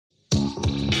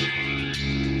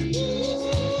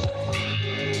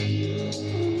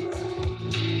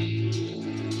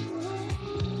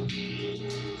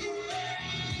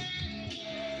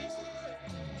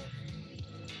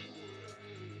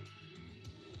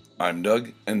I'm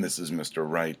Doug, and this is Mr.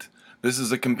 Right. This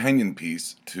is a companion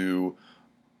piece to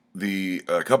the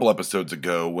a couple episodes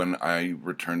ago when I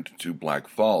returned to Black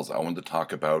Falls. I wanted to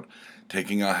talk about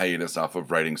taking a hiatus off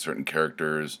of writing certain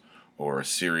characters or a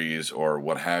series or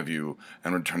what have you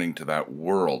and returning to that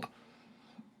world.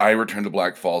 I return to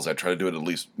Black Falls. I try to do it at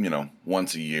least,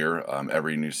 once a year,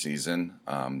 every new season.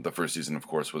 The first season, of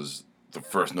course, was the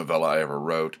first novella I ever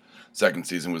wrote. Second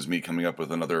season was me coming up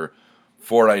with another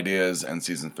four ideas, and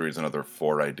season three is another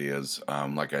four ideas.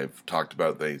 Like I've talked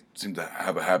about, they seem to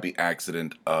have a happy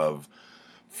accident of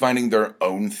finding their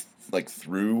own,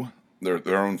 through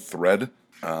their own thread,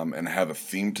 and have a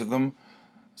theme to them.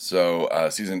 So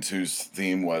season two's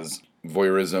theme was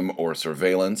voyeurism or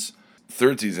surveillance.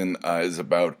 Third season is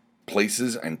about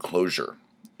places and closure.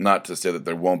 Not to say that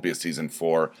there won't be a season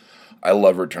four. I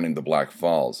love returning to Black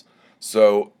Falls.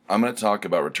 So I'm going to talk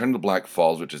about Return to Black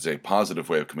Falls, which is a positive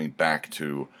way of coming back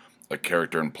to a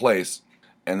character and place.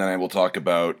 And then I will talk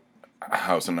about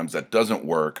how sometimes that doesn't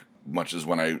work, much as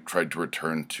when I tried to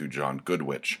return to John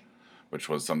Goodwitch, which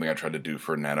was something I tried to do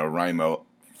for NaNoWriMo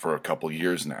for a couple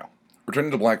years now. Returning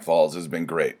to Black Falls has been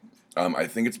great. I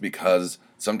think it's because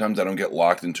sometimes I don't get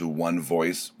locked into one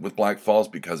voice with Black Falls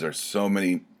because there's so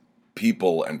many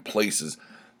people and places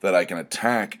that I can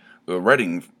attack the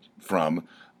writing from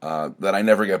that I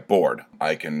never get bored.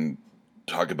 I can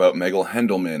talk about Megal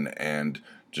Hendelman and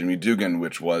Jimmy Dugan,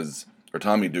 or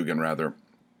Tommy Dugan rather,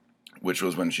 which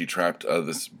was when she trapped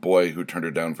this boy who turned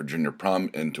her down for junior prom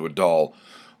into a doll.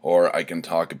 Or I can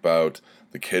talk about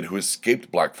the kid who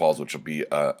escaped Black Falls, which will be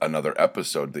another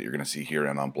episode that you're going to see here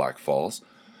and on Black Falls.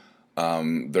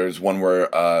 There's one where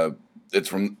it's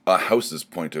from a house's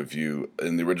point of view.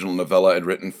 In the original novella, I'd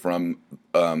written from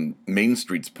Main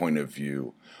Street's point of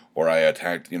view, or I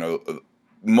attacked,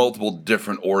 multiple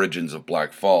different origins of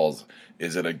Black Falls.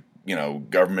 Is it a,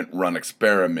 government-run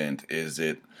experiment? Is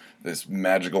it this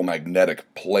magical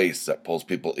magnetic place that pulls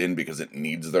people in because it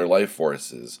needs their life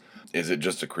forces? Is it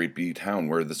just a creepy town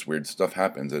where this weird stuff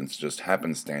happens and it's just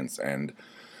happenstance and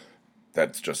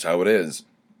that's just how it is?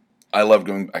 I love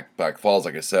going back to Black Falls.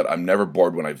 Like I said, I'm never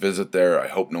bored when I visit there. I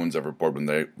hope no one's ever bored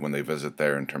when they visit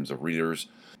there in terms of readers.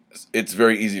 It's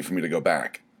very easy for me to go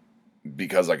back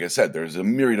because, like I said, there's a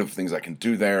myriad of things I can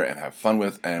do there and have fun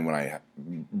with. And when I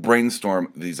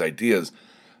brainstorm these ideas,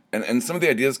 and some of the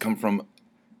ideas come from,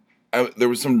 there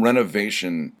was some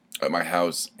renovation at my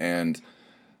house, and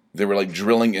they were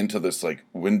drilling into this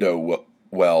window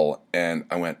well, and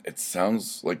I went, it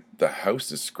sounds like the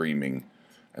house is screaming.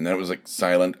 And then it was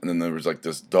silent, and then there was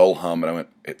this dull hum, and I went,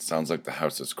 it sounds like the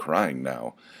house is crying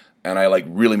now. And I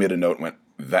really made a note and went,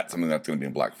 that's something that's going to be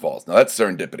in Black Falls. Now that's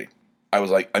serendipity. I was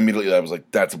immediately,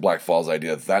 that's a Black Falls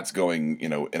idea. That's going,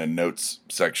 in a notes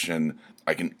section.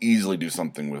 I can easily do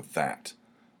something with that.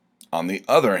 On the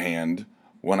other hand,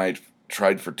 when I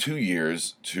tried for 2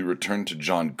 years to return to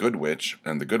John Goodwitch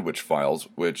and the Goodwitch Files,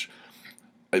 which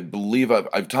I believe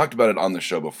I've talked about it on the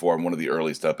show before in one of the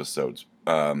earliest episodes.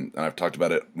 And I've talked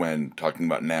about it when talking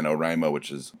about NaNoWriMo,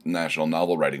 which is National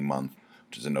Novel Writing Month,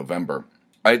 which is in November.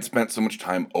 I had spent so much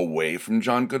time away from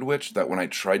John Goodwitch that when I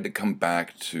tried to come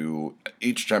back to...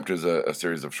 Each chapter is a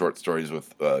series of short stories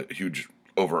with a huge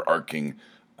overarching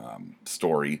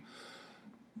story.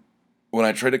 When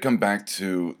I tried to come back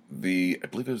to I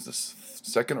believe it was the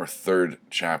second or third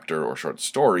chapter or short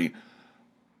story,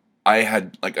 I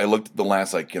looked at the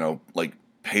last,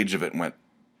 page of it and went,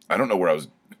 I don't know where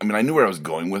I knew where I was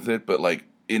going with it, but,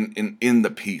 in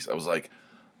the piece, I was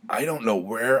I don't know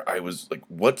where I was,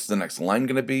 what's the next line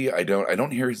going to be? I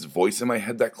don't hear his voice in my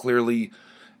head that clearly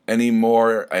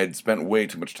anymore. I had spent way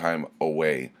too much time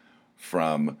away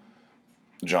from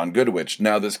John Goodwitch.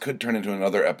 Now, this could turn into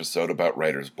another episode about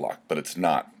writer's block, but it's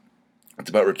not. It's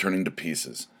about returning to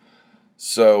pieces.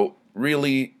 So,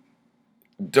 really,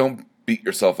 don't beat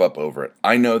yourself up over it.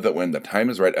 I know that when the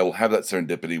time is right, I will have that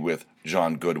serendipity with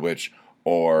John Goodwitch,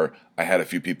 or I had a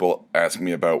few people ask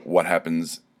me about what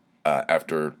happens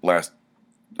after last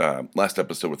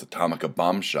episode with Atomica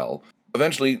Bombshell.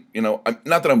 Eventually, not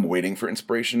that I'm waiting for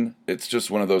inspiration, it's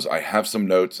just one of those, I have some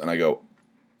notes, and I go,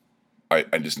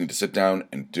 I just need to sit down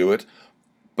and do it,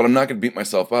 but I'm not going to beat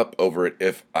myself up over it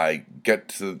if I get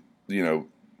to, the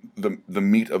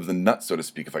meat of the nut, so to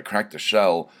speak. If I crack the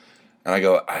shell, and I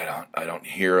go, I don't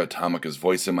hear Atomica's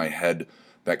voice in my head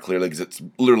that clearly, because it's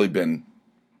literally been,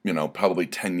 probably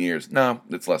 10 years. No,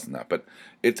 it's less than that, but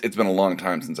it's been a long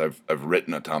time since I've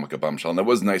written Atomica Bombshell, and it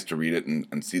was nice to read it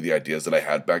and see the ideas that I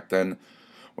had back then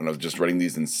when I was just writing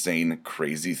these insane,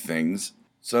 crazy things.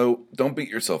 So don't beat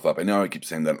yourself up. I know I keep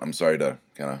saying that. I'm sorry to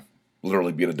kind of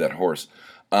literally beat a dead horse,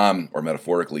 or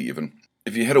metaphorically even.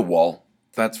 If you hit a wall,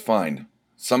 that's fine.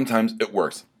 Sometimes it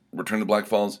works. Return to Black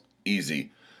Falls,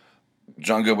 easy.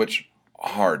 John Goodwitch,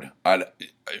 hard.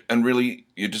 And really,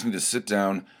 you just need to sit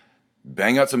down,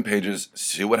 bang out some pages,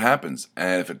 see what happens.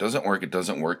 And if it doesn't work, it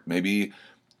doesn't work. Maybe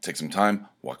take some time,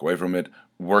 walk away from it,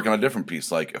 work on a different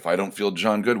piece. Like, if I don't feel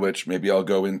John Goodwitch, maybe I'll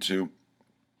go into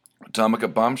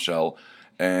Atomica Bombshell,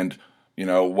 and,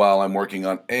 while I'm working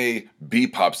on A, B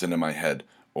pops into my head.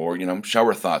 Or,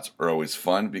 shower thoughts are always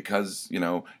fun because,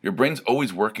 your brain's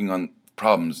always working on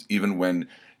problems even when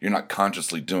you're not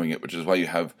consciously doing it, which is why you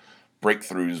have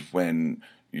breakthroughs when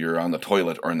you're on the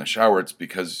toilet or in the shower. It's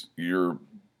because your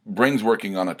brain's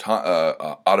working on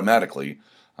automatically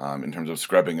in terms of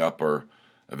scrubbing up or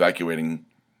evacuating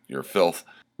your filth.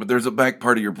 But there's a back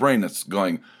part of your brain that's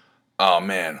going, oh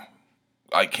man,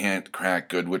 I can't crack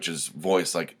Goodwitch's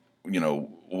voice. Like,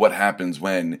 what happens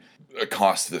when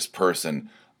accosts this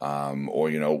person? Or,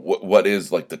 what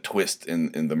is like the twist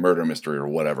in the murder mystery or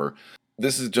whatever.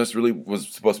 This is just really was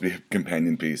supposed to be a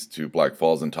companion piece to Black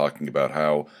Falls and talking about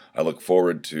how I look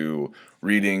forward to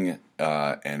reading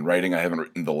and writing. I haven't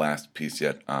written the last piece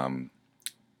yet.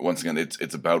 Once again,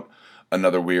 it's about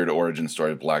another weird origin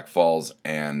story of Black Falls,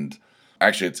 and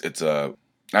actually it's a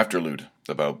afterlude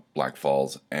about Black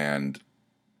Falls, and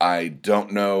I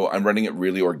don't know. I'm writing it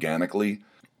really organically,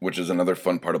 which is another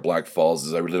fun part of Black Falls,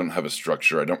 is I really don't have a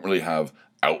structure. I don't really have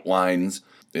outlines.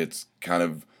 It's kind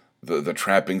of the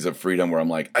trappings of freedom where I'm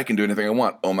like, I can do anything I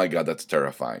want. Oh my God, that's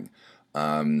terrifying.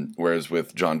 Whereas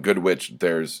with John Goodwitch,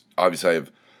 there's obviously I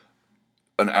have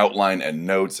an outline and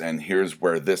notes, and here's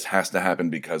where this has to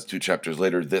happen because 2 chapters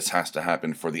later, this has to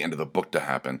happen for the end of the book to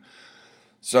happen.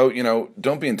 So,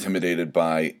 don't be intimidated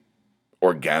by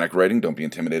organic writing. Don't be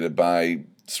intimidated by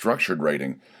structured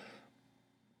writing.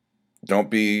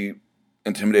 Don't be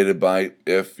intimidated by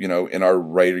if, in our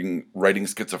writing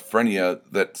schizophrenia,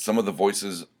 that some of the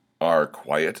voices are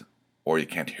quiet or you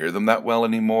can't hear them that well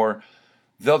anymore.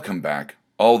 They'll come back.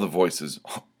 All the voices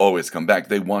always come back.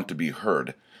 They want to be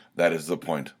heard. That is the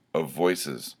point of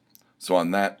voices. So on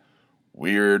that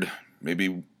weird,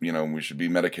 maybe, we should be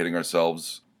medicating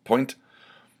ourselves point,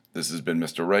 this has been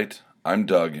Mr. Wright. I'm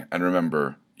Doug, and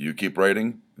remember, you keep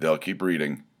writing, they'll keep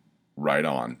reading. Right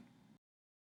on.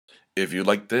 If you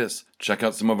like this, check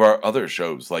out some of our other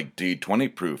shows like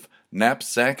D20 Proof,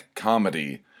 Knapsack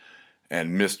Comedy,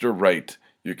 and Mr. Wright.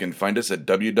 You can find us at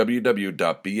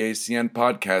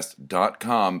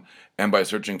www.bacnpodcast.com and by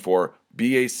searching for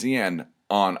BACN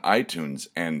on iTunes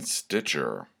and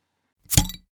Stitcher.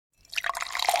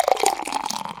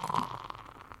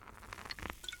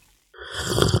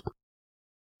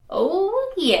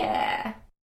 Oh, yeah.